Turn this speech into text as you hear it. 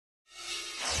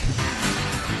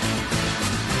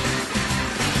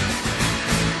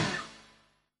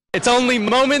It's only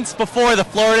moments before the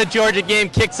Florida-Georgia game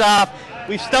kicks off.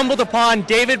 We've stumbled upon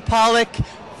David Pollack,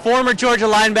 former Georgia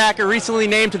linebacker, recently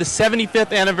named to the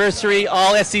 75th anniversary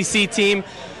All-SEC team.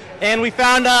 And we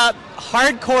found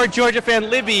hardcore Georgia fan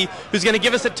Libby, who's going to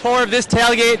give us a tour of this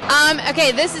tailgate.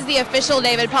 Okay, this is the official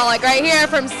David Pollack right here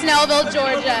from Snellville,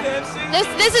 Georgia.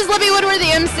 This is Libby Woodward,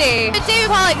 the MC. David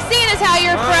Pollack, seeing as how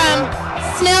you're from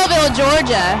Snellville,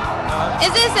 Georgia,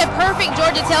 is this a perfect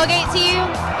Georgia tailgate to you?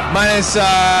 Minus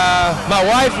my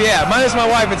wife, yeah. Minus my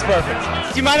wife, it's perfect.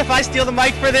 Do you mind if I steal the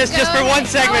mic for this, just for one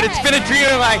segment? It's been a dream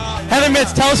of mine. Heather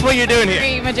Mitz, tell us what you're doing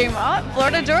here. My dream. Oh,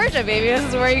 Florida, Georgia, baby. This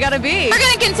is where you gotta be. We're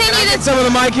gonna continue this. Some of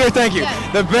the mic here, thank you.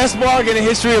 Yes. The best bark in the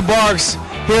history of barks.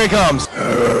 Here it comes.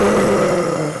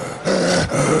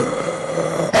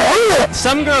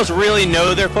 Some girls really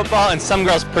know their football, and some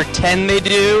girls pretend they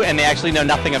do, and they actually know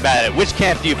nothing about it. Which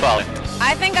camp do you fall in?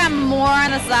 I think I'm more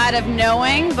on the side of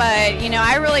knowing, but, you know,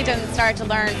 I really didn't start to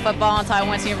learn football until I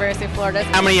went to University of Florida.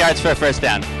 How many yards for a first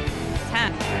down?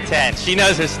 10. 10. She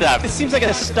knows her stuff. It seems like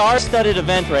a star-studded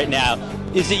event right now.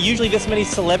 Is it usually this many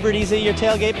celebrities at your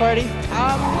tailgate party?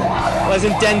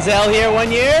 Wasn't Denzel here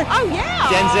one year? Oh, yeah.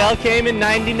 Denzel came in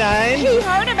 '99. He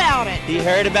heard about it. He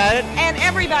heard about it? And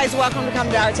everybody's welcome to come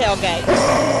to our tailgate.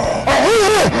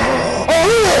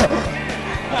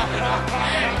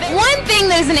 One thing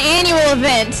that's an annual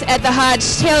event at the Hodge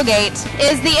tailgate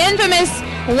is the infamous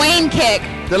Wayne kick.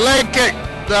 The leg kick,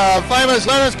 the famous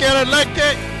Leonard Skinner leg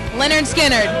kick. Leonard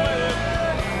Skinner.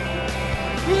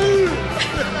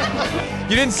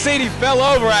 You didn't see it, he fell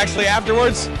over actually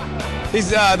afterwards.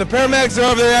 The paramedics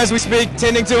are over there as we speak,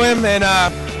 tending to him, and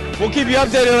we'll keep you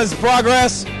updated on his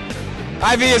progress.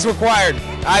 IV is required.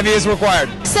 IV is required.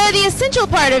 So the essential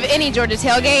part of any Georgia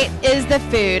tailgate is the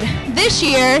food. This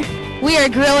year, we are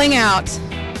grilling out.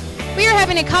 We are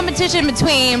having a competition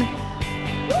between...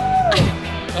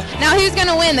 Now who's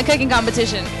gonna win the cooking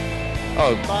competition?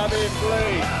 Oh,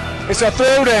 it's a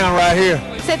throwdown right here.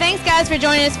 So thanks guys for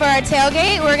joining us for our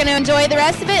tailgate. We're gonna enjoy the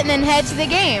rest of it and then head to the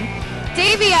game.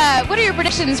 Davey, what are your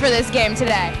predictions for this game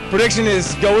today? Prediction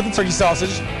is go with the turkey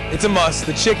sausage. It's a must.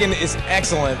 The chicken is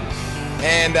excellent.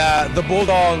 And the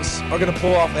Bulldogs are going to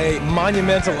pull off a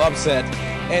monumental upset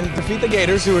and defeat the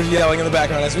Gators, who are yelling in the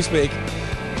background as we speak.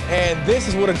 And this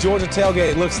is what a Georgia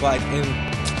tailgate looks like.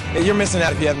 And you're missing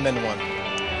out if you haven't been to one.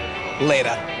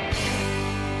 Later.